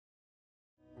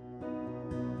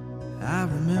I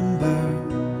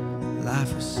remember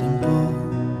life was simple.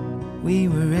 We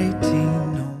were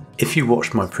 18. If you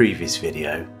watched my previous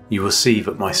video, you will see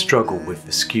that my struggle with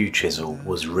the Skew chisel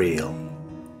was real.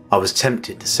 I was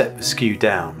tempted to set the Skew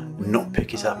down and not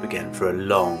pick it up again for a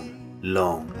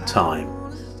long time,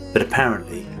 but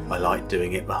apparently I like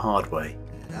doing it the hard way.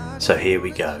 So here we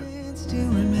go. Still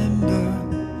remember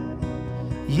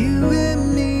you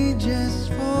and me just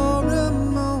for a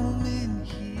moment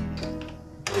here.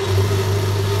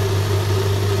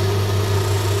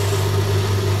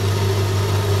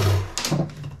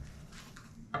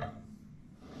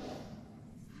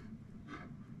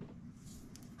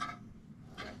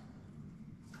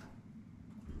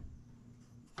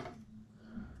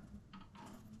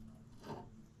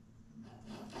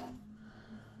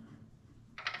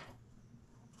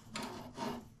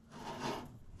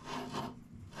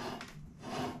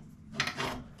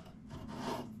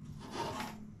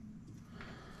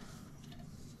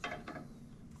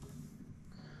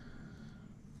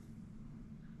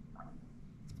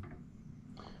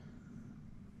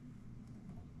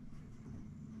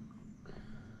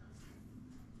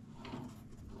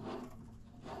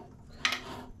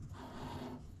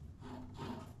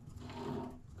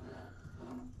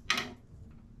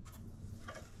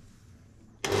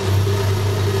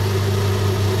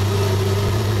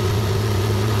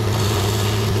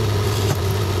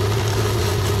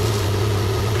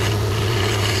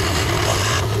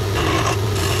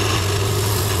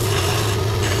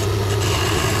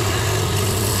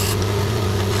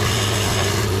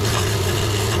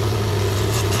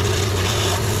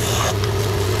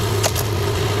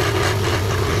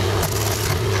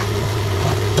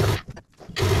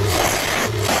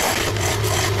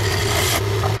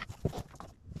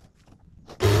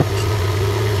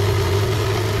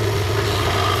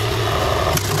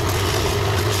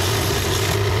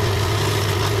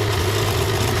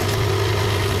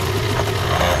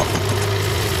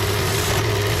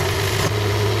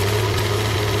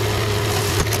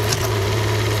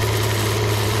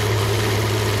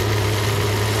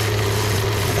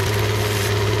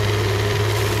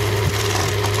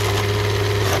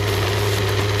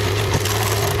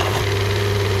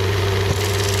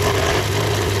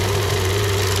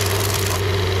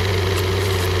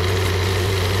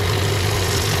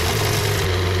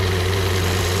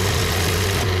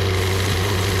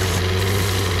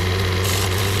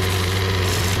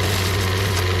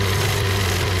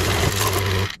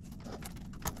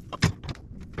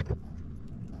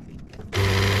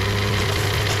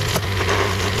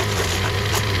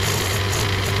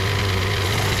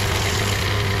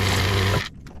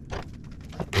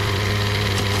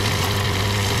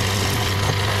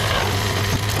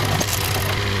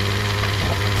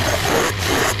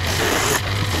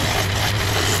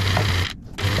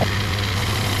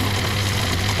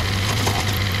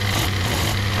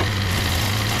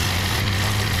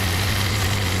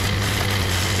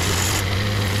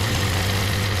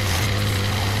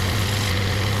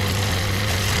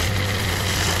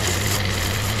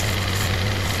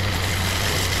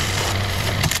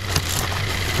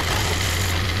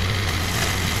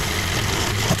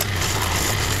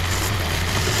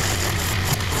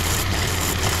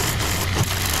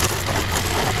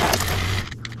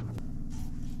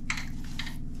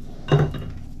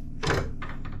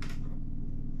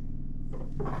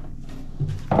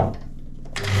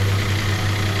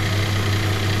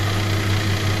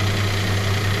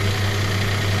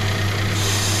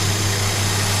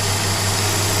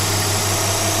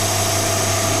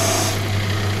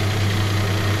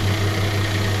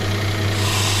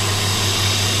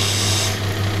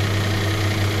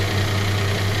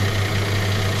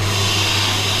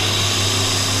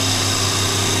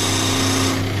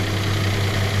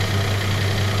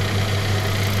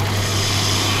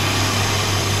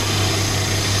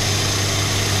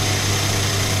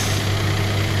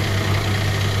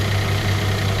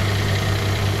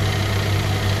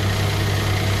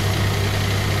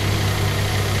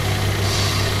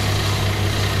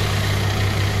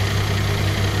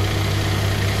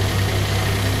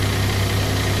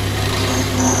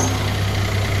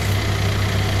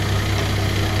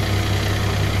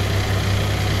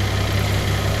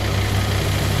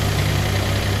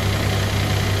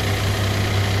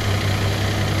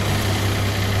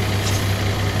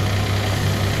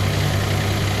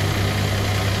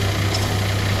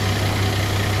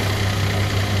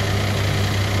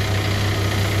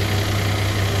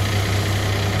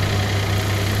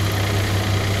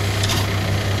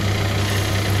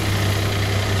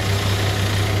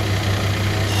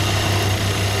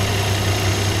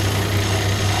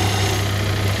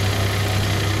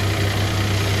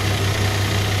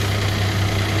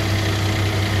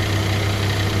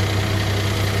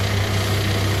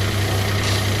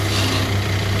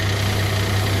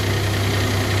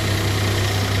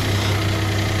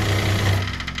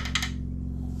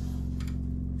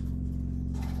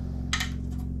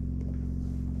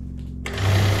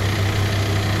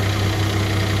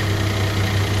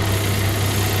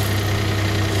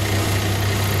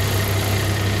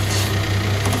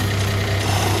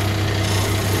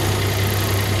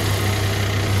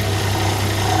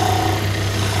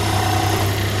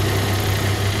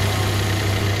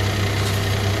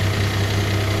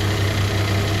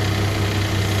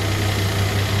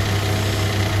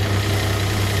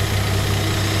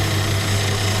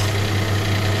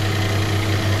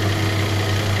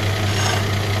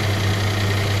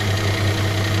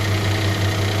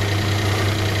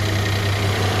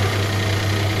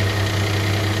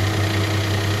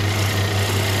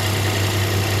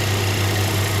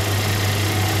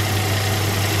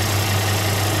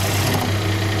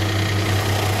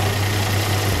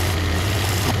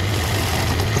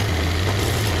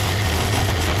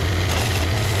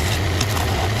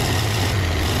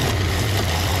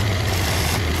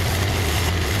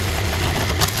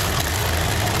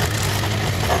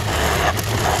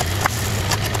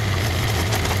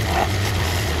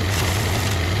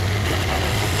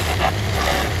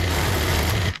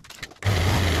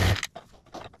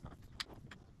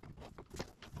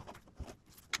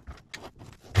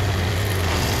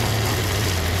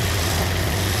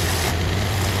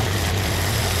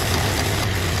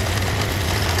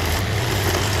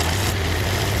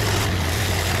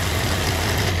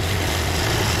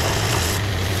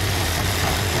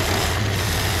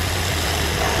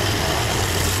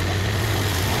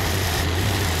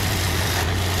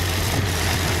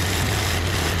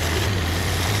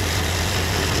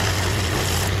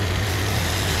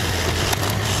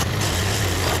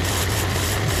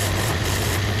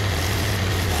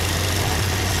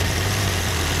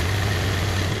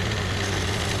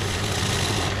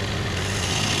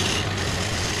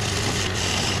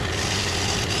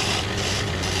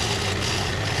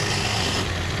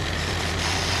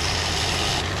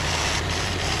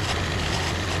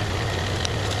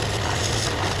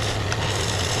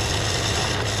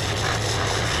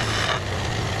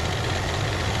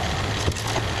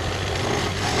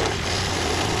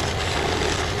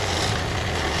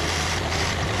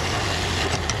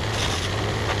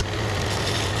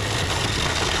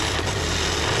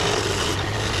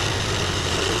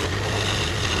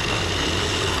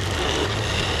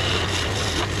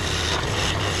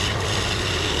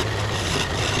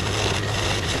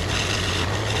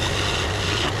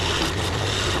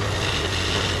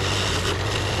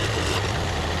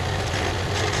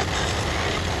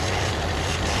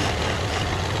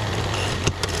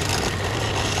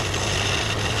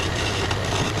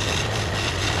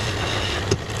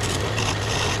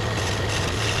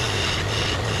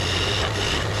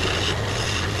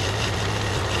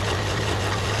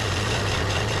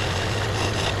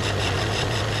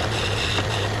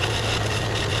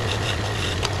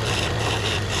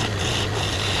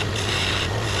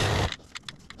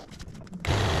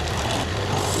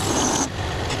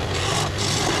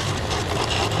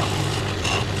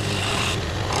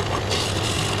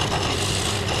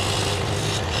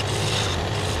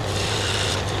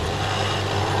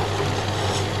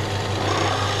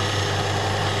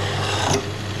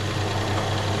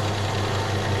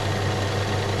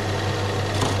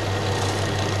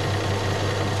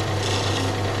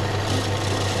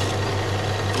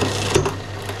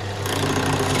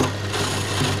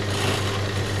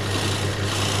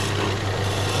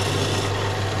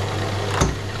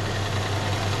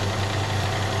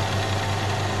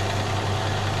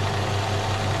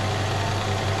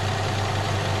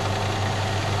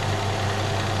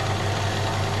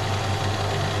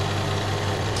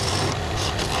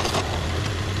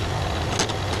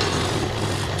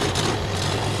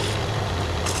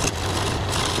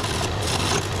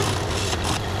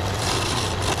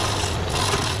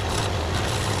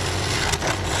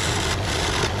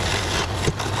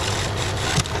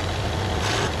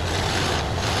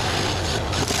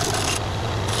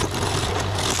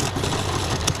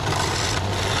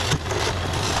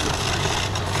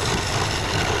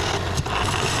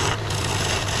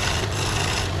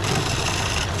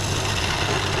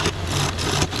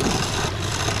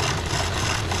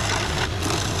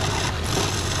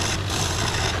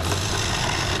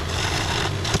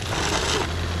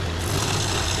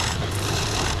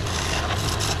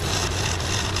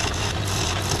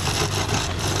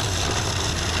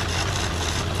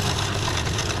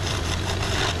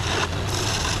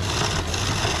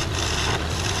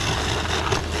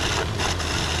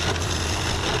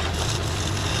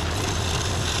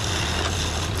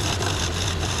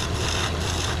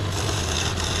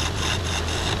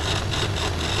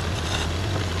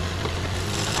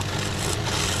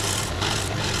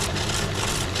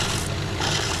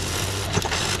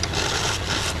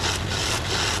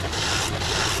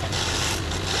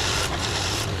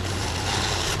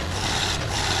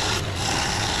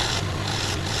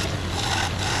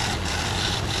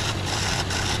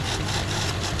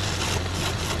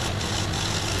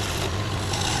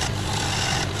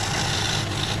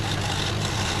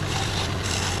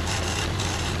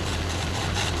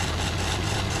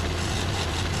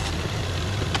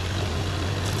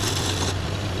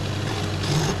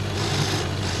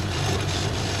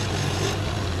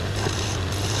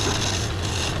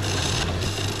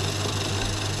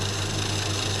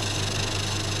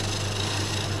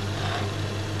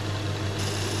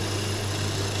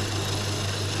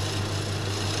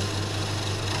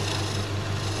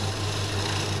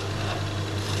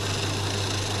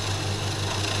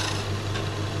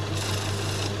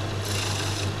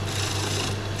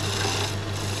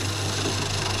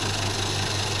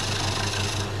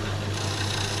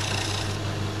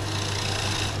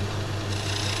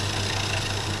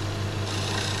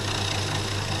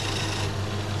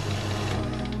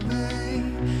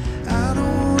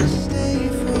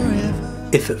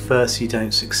 If at first you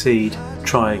don't succeed,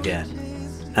 try again,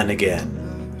 and again,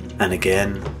 and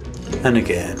again, and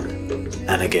again,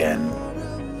 and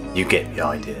again. You get the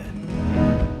idea.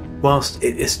 Whilst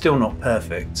it is still not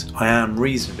perfect, I am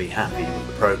reasonably happy with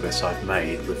the progress I've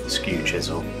made with the Skew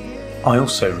chisel. I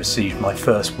also received my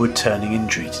first wood turning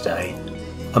injury today,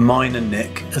 a minor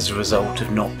nick as a result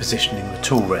of not positioning the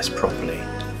tool rest properly.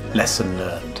 Lesson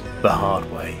learned the hard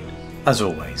way, as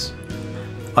always.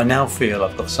 I now feel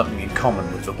I've got something in common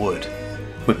with the wood.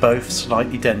 We're both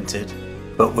slightly dented,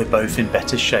 but we're both in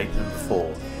better shape than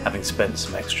before, having spent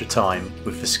some extra time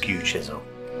with the Skew chisel.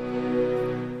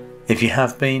 If you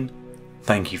have been,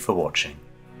 thank you for watching.